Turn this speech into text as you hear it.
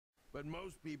but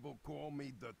most people call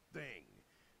me the Thing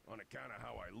on account of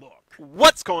how I look.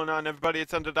 What's going on, everybody?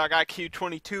 It's Underdog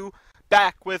IQ22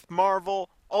 back with Marvel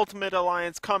Ultimate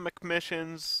Alliance Comic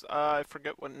Missions. I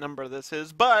forget what number this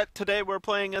is, but today we're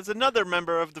playing as another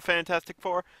member of the Fantastic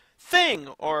Four, Thing,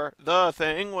 or the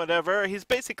Thing, whatever. He's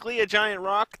basically a giant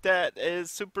rock that is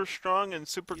super strong and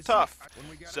super tough.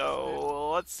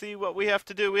 So let's see what we have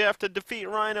to do. We have to defeat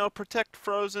Rhino, protect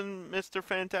Frozen, Mr.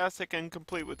 Fantastic, and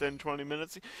complete within 20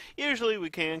 minutes. Usually we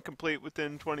can complete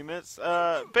within 20 minutes.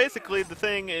 Basically, the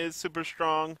Thing is super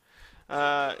strong.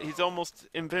 He's almost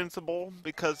invincible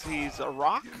because he's a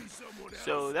rock.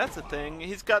 So that's a thing.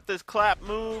 He's got this clap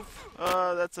move.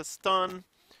 That's a stun.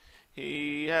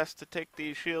 He has to take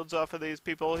these shields off of these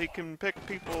people. He can pick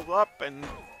people up and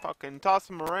fucking toss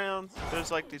them around.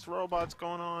 There's like these robots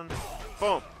going on.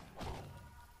 Boom.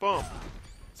 Boom.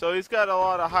 So he's got a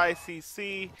lot of high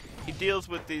CC. He deals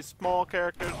with these small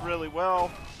characters really well.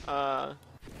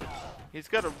 He's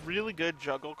got a really good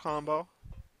juggle combo.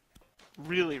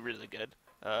 Really, really good.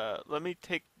 Let me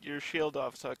take your shield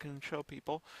off so I can show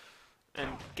people. And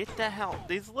get the hell.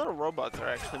 These little robots are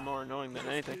actually more annoying than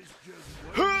anything.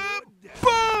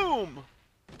 Boom!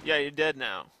 Yeah, you're dead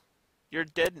now. You're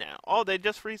dead now. Oh, they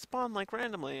just respawn like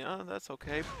randomly. Oh, that's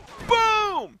okay.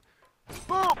 Boom!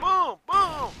 Boom, boom,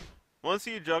 boom! Once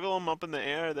you juggle them up in the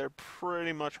air, they're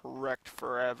pretty much wrecked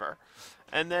forever.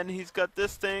 And then he's got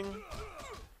this thing,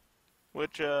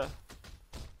 which, I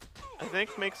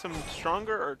think makes him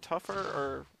stronger or tougher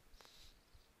or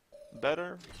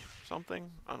better.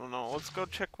 Something? I don't know. Let's go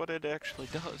check what it actually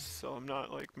does so I'm not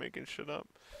like making shit up.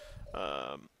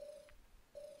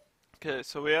 Okay,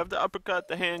 so we have the uppercut,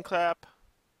 the hand clap,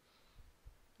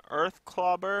 earth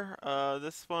clobber.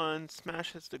 This one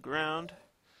smashes the ground.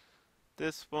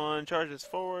 This one charges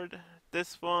forward.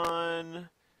 This one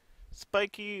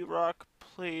spiky rock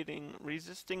plating,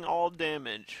 resisting all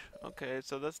damage. Okay,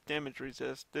 so that's damage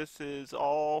resist. This is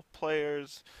all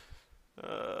players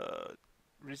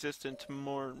resistant to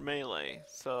more melee.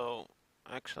 So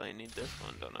actually I need this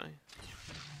one, don't I?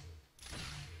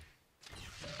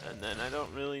 And then I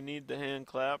don't really need the hand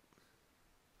clap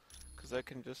because I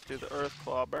can just do the earth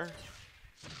clobber.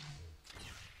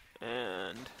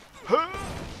 And I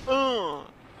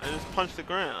just punch the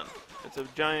ground. It's a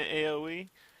giant AoE.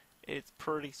 It's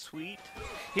pretty sweet.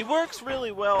 He works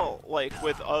really well like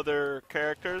with other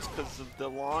characters because of the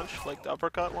launch, like the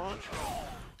uppercut launch.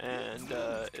 And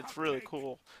it's really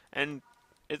cool. And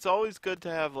it's always good to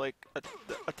have like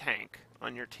a tank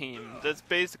on your team. That's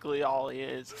basically all he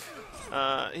is.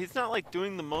 He's not like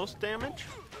doing the most damage,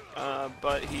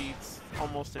 but he's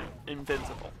almost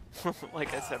invincible,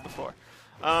 like I said before.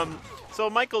 So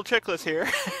Michael Chiklis here,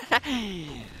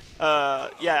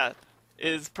 yeah,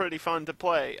 is pretty fun to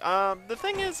play. The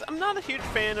thing is, I'm not a huge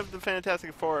fan of the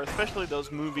Fantastic Four, especially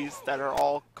those movies that are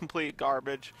all complete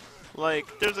garbage.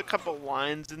 Like, there's a couple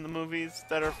lines in the movies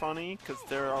that are funny, because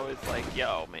they're always like,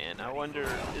 yo, man, I wonder,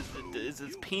 is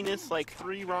his penis like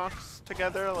 3 rocks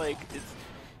together? Like,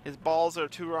 his balls are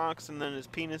 2 rocks, and then his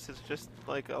penis is just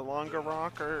like a longer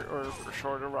rock, or a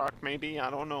shorter rock, maybe? I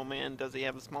don't know, man. Does he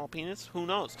have a small penis? Who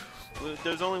knows?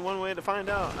 There's only one way to find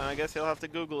out, and I guess you'll have to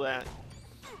Google that.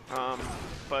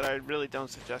 But I really don't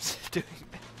suggest doing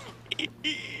that.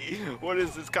 What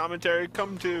is this commentary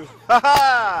come to?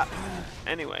 Haha!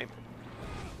 Anyway,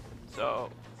 so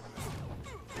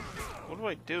what do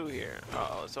I do here?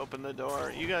 Uh-oh, let's open the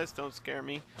door. You guys don't scare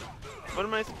me. What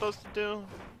am I supposed to do?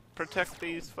 Protect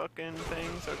these fucking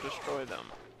things or destroy them?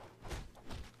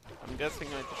 I'm guessing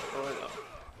I destroy them.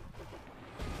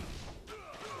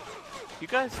 You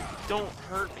guys don't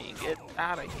hurt me. Get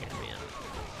out of here, man.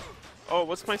 Oh,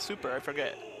 what's my super? I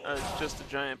forget. It's just a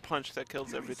giant punch that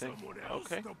kills everything.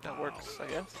 Okay, that works, I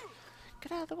guess.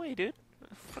 Get out of the way, dude. I'll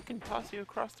fucking toss you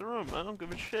across the room. I don't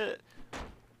give a shit.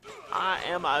 I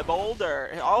am a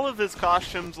boulder. All of his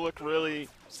costumes look really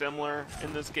similar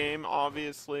in this game,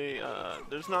 obviously.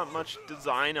 There's not much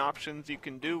design options you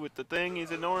can do with the Thing.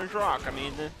 He's an orange rock. I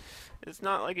mean, it's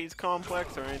not like he's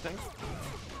complex or anything.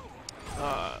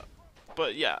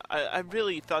 But yeah, I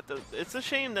really thought that it's a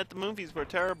shame that the movies were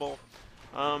terrible.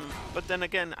 But then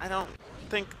again, I don't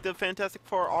think the Fantastic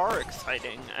Four are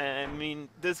exciting. I mean,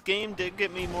 this game did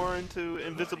get me more into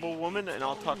Invisible Woman, and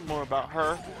I'll talk more about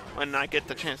her when I get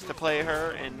the chance to play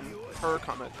her in her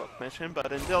comic book mission.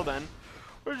 But until then,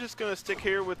 we're just gonna stick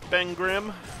here with Ben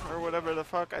Grimm, or whatever the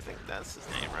fuck. I think that's his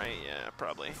name, right? Yeah,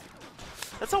 probably.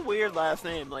 That's a weird last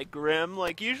name, like Grimm.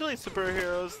 Like, usually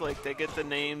superheroes, like, they get the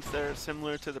names that are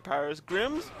similar to the powers.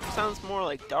 Grimm sounds more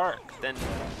like dark than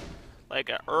like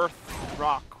a earth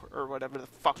rock or whatever the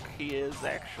fuck he is,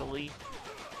 actually.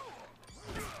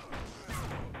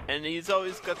 And he's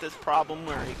always got this problem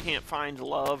where he can't find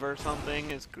love or something.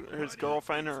 His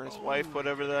girlfriend or his wife,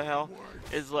 whatever the hell,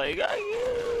 is like,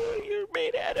 oh, you're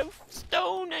made out of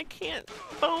stone. I can't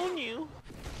bone you.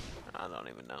 I don't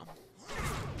even know.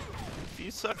 If you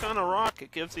suck on a rock,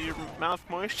 it gives you your mouth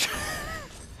moisture.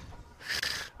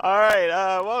 Alright,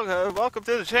 welcome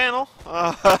to the channel.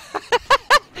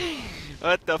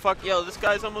 What the fuck? Yo, this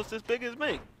guy's almost as big as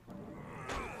me.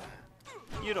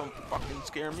 You don't fucking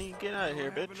scare me. Get out of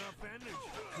here, bitch.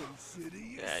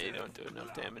 Yeah, you don't do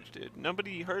enough damage, dude.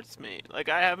 Nobody hurts me. Like,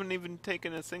 I haven't even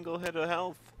taken a single hit of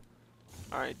health.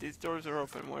 Alright, these doors are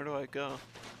open. Where do I go?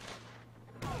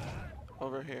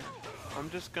 Over here. I'm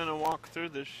just gonna walk through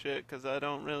this shit because I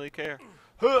don't really care.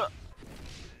 Huh!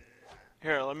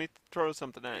 Here, let me throw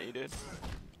something at you, dude.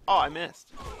 Oh, I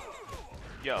missed.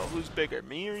 Yo, who's bigger,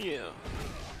 me or you?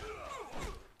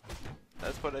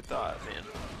 That's what I thought, man.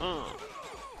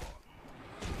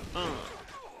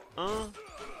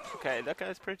 Okay, that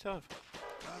guy's pretty tough.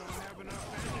 I don't have enough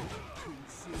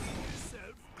energy.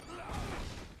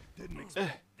 Didn't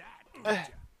expect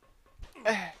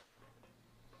that.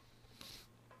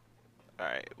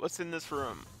 Alright, what's in this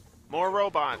room? More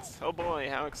robots. Oh boy,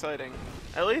 how exciting.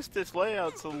 At least this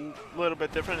layout's a little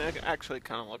bit different. It actually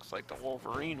kind of looks like the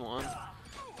Wolverine one.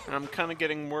 And I'm kind of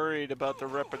getting worried about the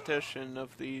repetition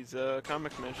of these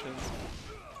comic missions.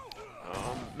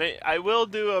 I will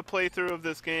do a playthrough of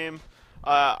this game.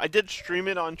 I did stream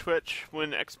it on Twitch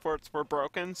when exports were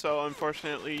broken, so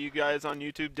unfortunately you guys on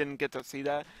YouTube didn't get to see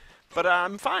that. But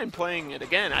I'm fine playing it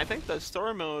again. I think the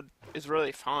story mode is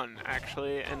really fun,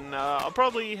 actually, and I'll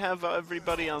probably have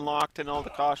everybody unlocked and all the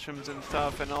costumes and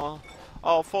stuff, and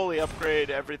I'll fully upgrade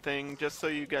everything just so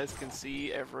you guys can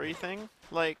see everything,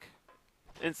 like,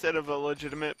 instead of a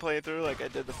legitimate playthrough like I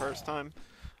did the first time.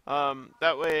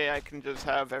 That way I can just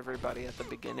have everybody at the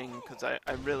beginning, because I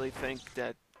really think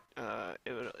that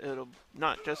it'll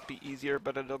not just be easier,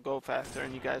 but it'll go faster,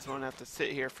 and you guys won't have to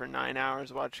sit here for 9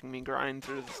 hours watching me grind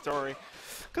through the story,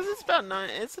 because it's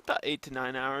about 8 to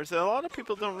 9 hours. A lot of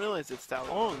people don't realize it's that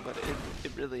long, but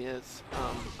it really is.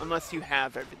 Unless you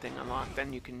have everything unlocked,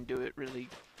 then you can do it really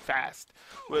fast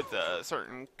with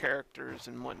certain characters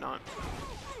and whatnot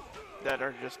that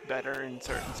are just better in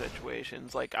certain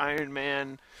situations, like Iron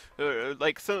Man.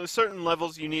 Like certain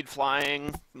levels you need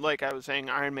flying, like I was saying,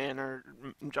 Iron Man or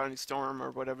Johnny Storm or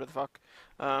whatever the fuck.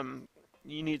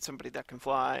 You need somebody that can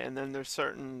fly, and then there's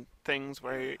certain things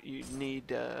where you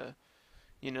need,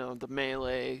 you know, the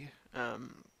melee,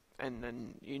 and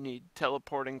then you need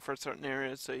teleporting for certain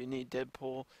areas, so you need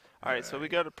Deadpool. Alright, so we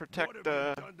gotta protect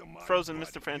Frozen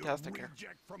Mr. Fantastic here.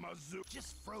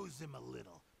 Just froze him a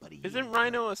little. Isn't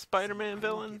Rhino a Spider-Man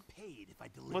villain?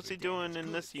 What's he doing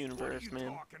in this universe,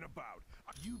 man?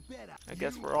 I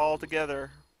guess we're all together.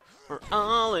 We're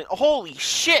all in. Holy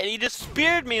shit! He just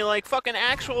speared me like fucking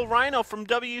actual Rhino from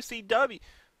WCW.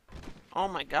 Oh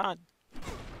my god.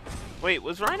 Wait,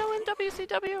 was Rhino in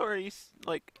WCW or he's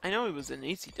like? I know he was in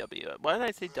ECW. Why did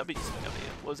I say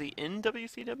WCW? Was he in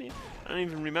WCW? I don't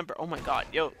even remember. Oh my god,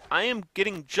 yo! I am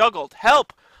getting juggled.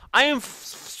 Help! I am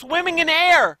swimming in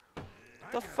air.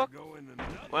 The fuck?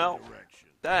 Well,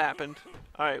 that happened.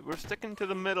 Alright, we're sticking to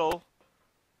the middle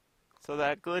so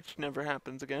that glitch never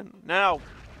happens again. Now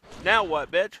what,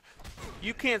 bitch?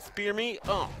 You can't spear me.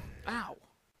 Oh, ow.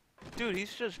 Dude,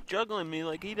 he's just juggling me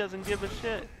like he doesn't give a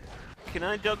shit. Can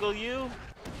I juggle you?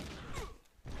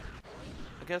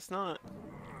 I guess not.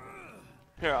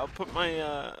 Here, I'll put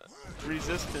my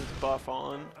resistance buff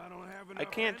on. I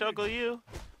can't juggle you,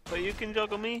 but you can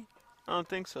juggle me? I don't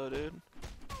think so, dude.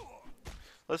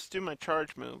 Let's do my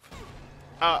charge move.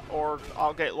 Or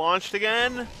I'll get launched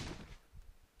again.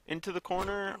 Into the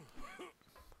corner.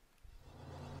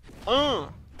 You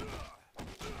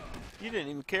didn't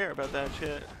even care about that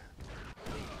shit.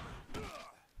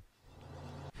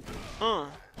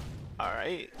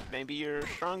 Alright, maybe you're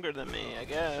stronger than me, I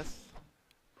guess.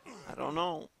 I don't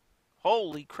know.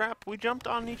 Holy crap, we jumped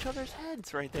on each other's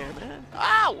heads right there, man.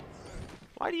 Ow!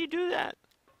 Why do you do that?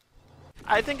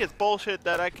 I think it's bullshit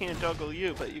that I can't juggle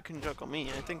you, but you can juggle me.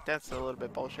 I think that's a little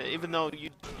bit bullshit, even though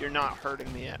you're not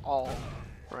hurting me at all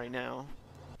right now.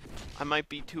 I might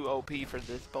be too OP for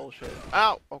this bullshit.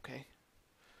 Ow! Okay.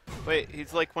 Wait,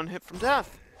 he's like one hit from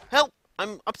death. Help!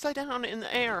 I'm upside down in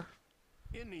the air.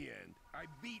 In the end, I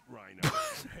beat Rhino.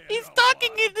 He's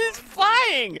talking in this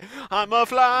flying! I'm a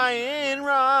flying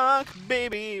rock,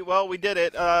 baby. Well, we did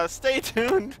it. Stay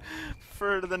tuned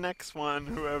for the next one,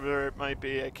 whoever it might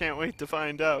be. I can't wait to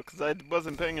find out, because I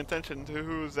wasn't paying attention to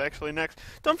who's actually next.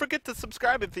 Don't forget to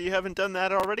subscribe if you haven't done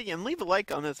that already, and leave a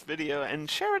like on this video, and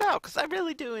share it out, because I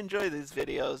really do enjoy these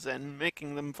videos and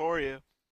making them for you.